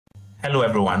Hello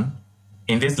everyone.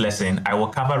 In this lesson, I will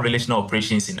cover relational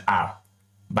operations in R.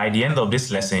 By the end of this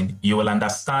lesson, you will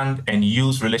understand and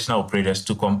use relational operators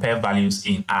to compare values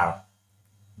in R.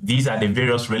 These are the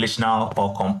various relational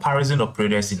or comparison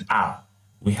operators in R.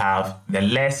 We have the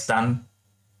less than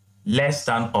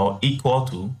or equal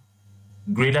to,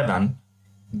 greater than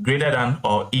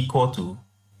or equal to,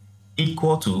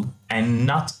 and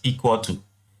not equal to.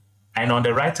 And on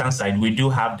the right-hand side, we do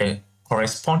have the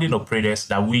corresponding operators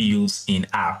that we use in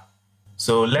R.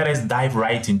 So let us dive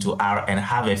right into R and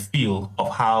have a feel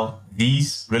of how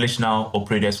these relational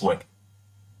operators work.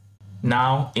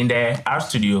 Now, in the R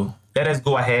Studio, let us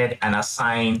go ahead and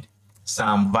assign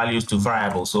some values to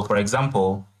variables. So for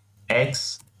example,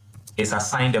 X is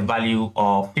assigned a value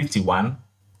of 51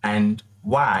 and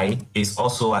Y is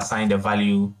also assigned a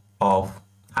value of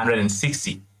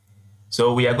 160.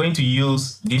 So we are going to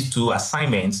use these two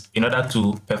assignments in order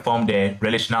to perform the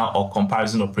relational or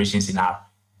comparison operations in R.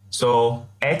 So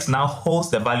X now holds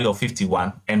the value of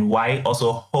 51 and Y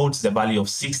also holds the value of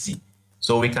 60.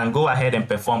 So we can go ahead and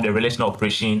perform the relational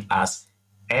operation as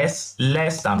S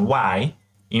less than Y,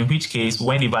 in which case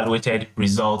when evaluated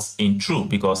results in true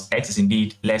because X is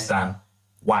indeed less than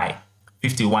Y.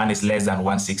 51 is less than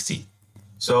 160.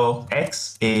 So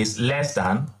X is less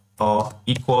than or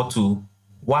equal to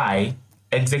Y.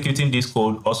 Executing this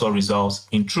code also results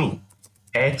in true.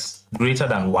 X greater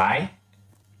than Y,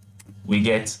 we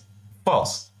get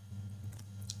false.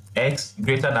 X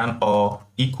greater than or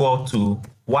equal to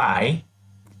Y,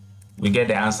 we get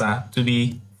the answer to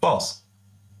be false.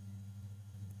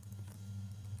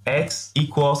 X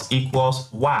equals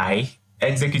Y,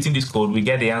 executing this code, we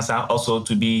get the answer also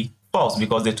to be false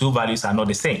because the two values are not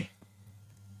the same.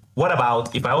 What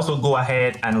about if I also go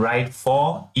ahead and write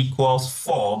 4 equals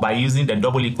 4 by using the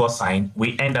double equal sign,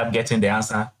 we end up getting the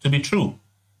answer to be true.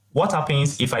 What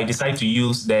happens if I decide to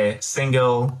use the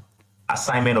single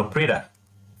assignment operator?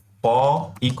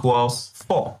 4 equals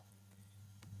 4.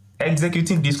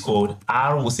 Executing this code,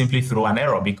 R will simply throw an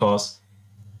error because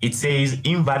it says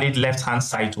invalid left-hand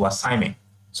side to assignment.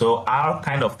 So R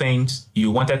kind of thinks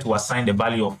you wanted to assign the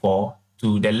value of 4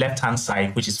 to the left-hand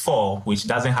side, which is 4, which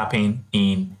doesn't happen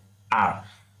in R.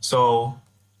 So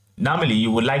normally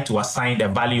you would like to assign the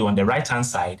value on the right-hand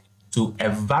side to a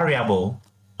variable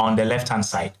on the left-hand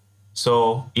side.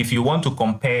 So if you want to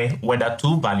compare whether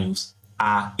two values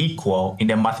are equal in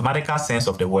the mathematical sense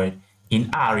of the word, in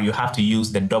R you have to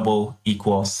use the double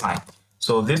equal sign.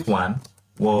 So this one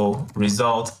will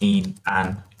result in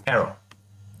an error.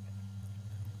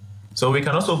 So we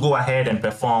can also go ahead and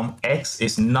perform X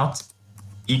is not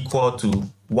equal to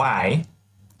Y,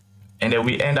 and then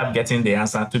we end up getting the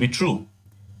answer to be true.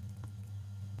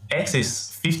 X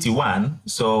is 51,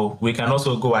 so we can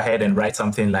also go ahead and write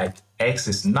something like X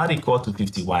is not equal to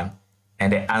 51,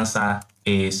 and the answer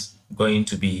is going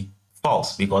to be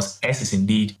false because S is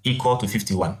indeed equal to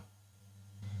 51.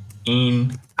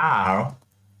 In R,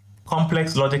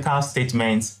 complex logical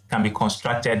statements can be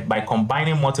constructed by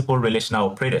combining multiple relational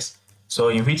operators. So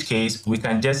in which case, we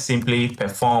can just simply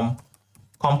perform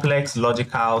complex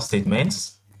logical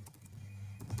statements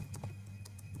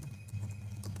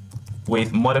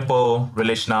with multiple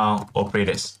relational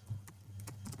operators.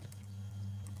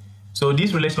 So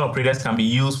these relational operators can be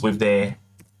used with the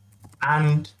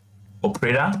AND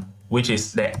operator, which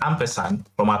is the ampersand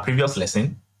from our previous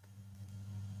lesson,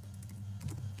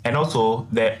 and also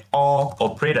the OR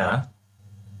operator,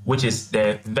 which is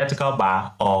the vertical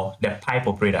bar or the pipe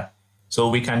operator. So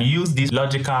we can use these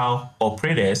logical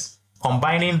operators,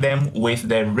 combining them with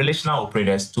the relational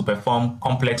operators to perform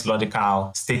complex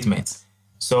logical statements.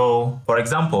 So for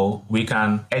example, we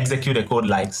can execute a code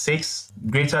like 6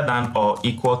 greater than or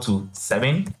equal to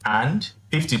 7 and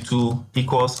 52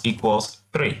 equals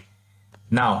 3.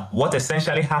 Now, what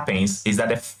essentially happens is that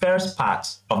the first part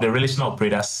of the relational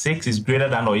operator, 6 is greater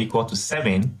than or equal to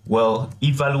 7, will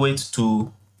evaluate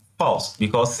to false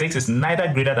because 6 is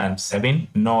neither greater than 7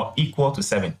 nor equal to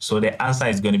 7. So the answer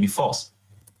is going to be false.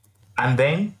 And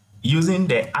then using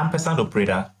the ampersand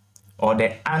operator or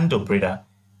the AND operator,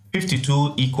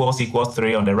 52 equals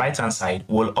 3 on the right-hand side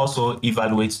will also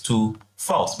evaluate to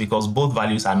false because both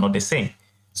values are not the same.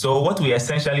 So what we are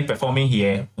essentially performing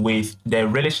here with the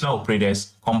relational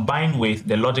operators combined with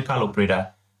the logical operator,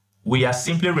 we are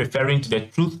simply referring to the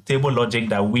truth table logic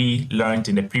that we learned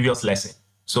in the previous lesson.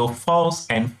 So false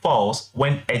and false,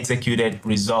 when executed,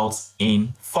 results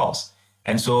in false.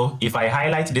 And so if I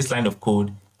highlight this line of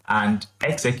code and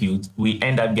execute, we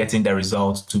end up getting the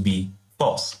result to be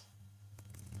false.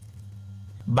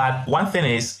 But one thing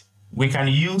is, we can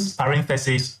use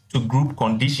parentheses to group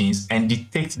conditions and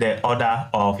dictate the order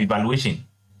of evaluation.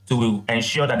 to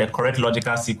ensure that the correct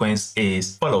logical sequence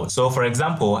is followed. So for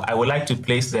example, I would like to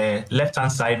place the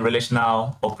left-hand side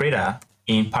relational operator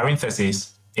in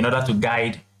parentheses in order to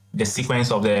guide the sequence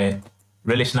of the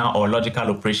relational or logical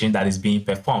operation that is being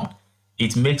performed.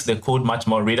 It makes the code much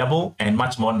more readable and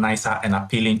much more nicer and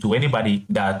appealing to anybody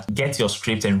that gets your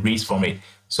script and reads from it.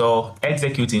 So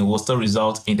executing will still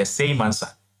result in the same answer.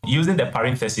 Using the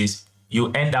parentheses,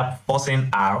 you end up forcing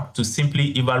R to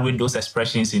simply evaluate those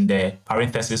expressions in the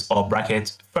parentheses or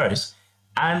bracket first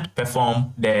and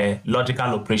perform the logical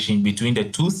operation between the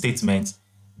two statements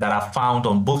that are found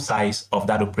on both sides of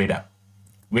that operator.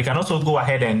 We can also go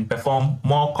ahead and perform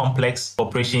more complex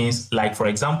operations, like for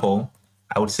example,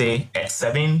 I would say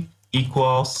 7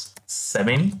 equals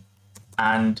 7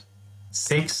 and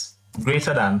 6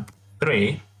 greater than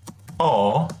 3,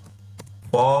 or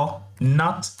 4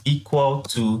 not equal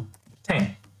to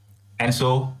 10. And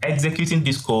so executing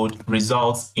this code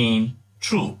results in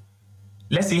true.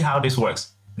 Let's see how this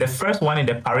works. The first one in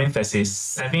the parenthesis,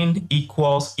 7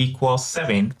 equals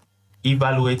 7,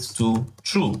 evaluates to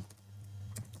true.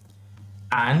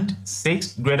 And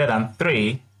 6 greater than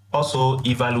 3 also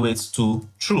evaluates to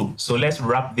true. So let's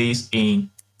wrap this in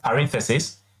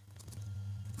parentheses.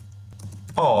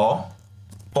 Or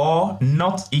 4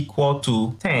 not equal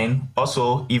to 10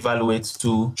 also evaluates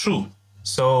to true.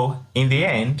 So in the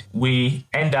end, we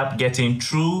end up getting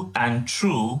true, and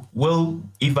true will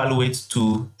evaluate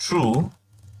to true.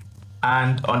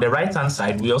 And on the right hand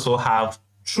side, we also have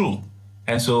true.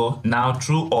 And so now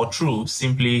true or true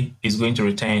simply is going to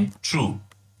return true.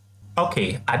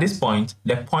 Okay, at this point,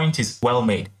 the point is well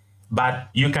made, but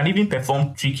you can even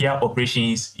perform trickier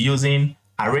operations using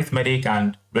arithmetic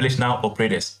and relational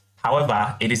operators.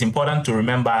 However, it is important to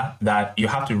remember that you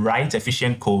have to write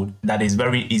efficient code that is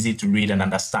very easy to read and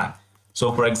understand.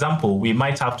 So for example, we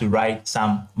might have to write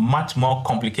some much more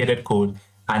complicated code.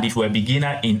 And if we're a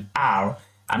beginner in R,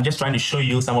 I'm just trying to show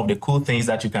you some of the cool things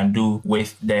that you can do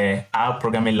with the R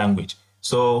programming language.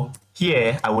 So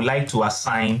here, I would like to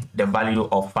assign the value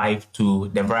of 5 to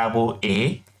the variable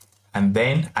A, and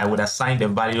then I would assign the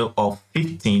value of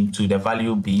 15 to the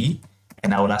value B,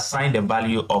 and I will assign the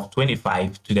value of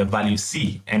 25 to the value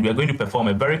C. And we're going to perform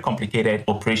a very complicated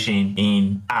operation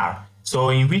in R. So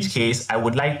in which case, I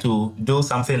would like to do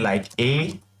something like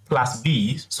A plus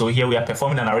B. So here we are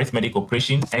performing an arithmetic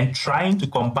operation and trying to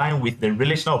combine with the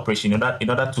relational operation in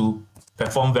order to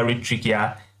perform very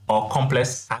trickier or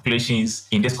complex calculations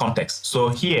in this context. So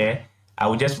here, I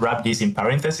will just wrap this in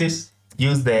parentheses,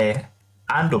 use the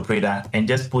AND operator, and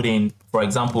just put in, for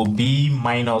example, B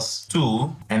minus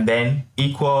 2, and then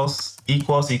equals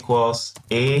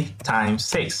A times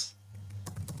 6.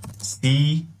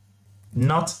 C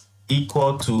not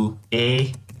equal to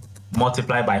A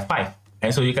multiplied by 5.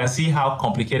 And so you can see how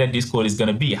complicated this code is going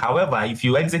to be. However, if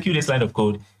you execute this line of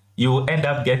code, you will end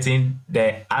up getting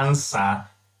the answer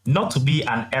not to be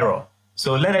an error.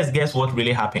 So let us guess what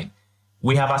really happened.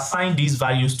 We have assigned these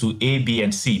values to A, B,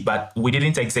 and C, but we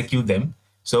didn't execute them.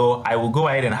 So I will go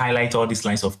ahead and highlight all these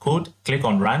lines of code, click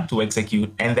on Run to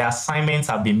execute, and the assignments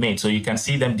have been made. So you can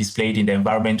see them displayed in the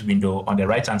environment window on the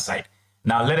right-hand side.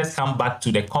 Now let us come back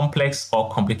to the complex or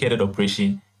complicated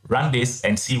operation, run this,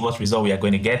 and see what result we are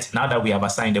going to get now that we have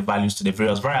assigned the values to the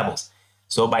various variables.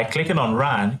 So by clicking on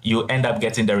Run, you end up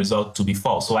getting the result to be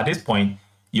false. So at this point,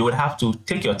 you would have to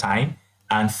take your time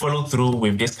and follow through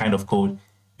with this kind of code,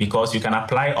 because you can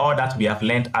apply all that we have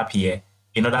learned up here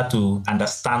in order to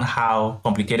understand how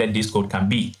complicated this code can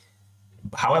be.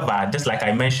 However, just like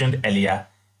I mentioned earlier,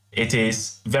 it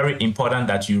is very important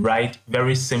that you write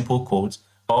very simple codes,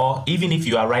 or even if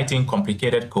you are writing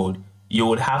complicated code, you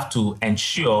would have to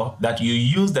ensure that you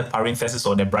use the parentheses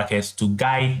or the brackets to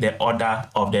guide the order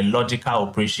of the logical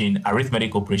operation,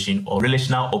 arithmetic operation, or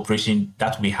relational operation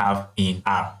that we have in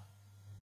R.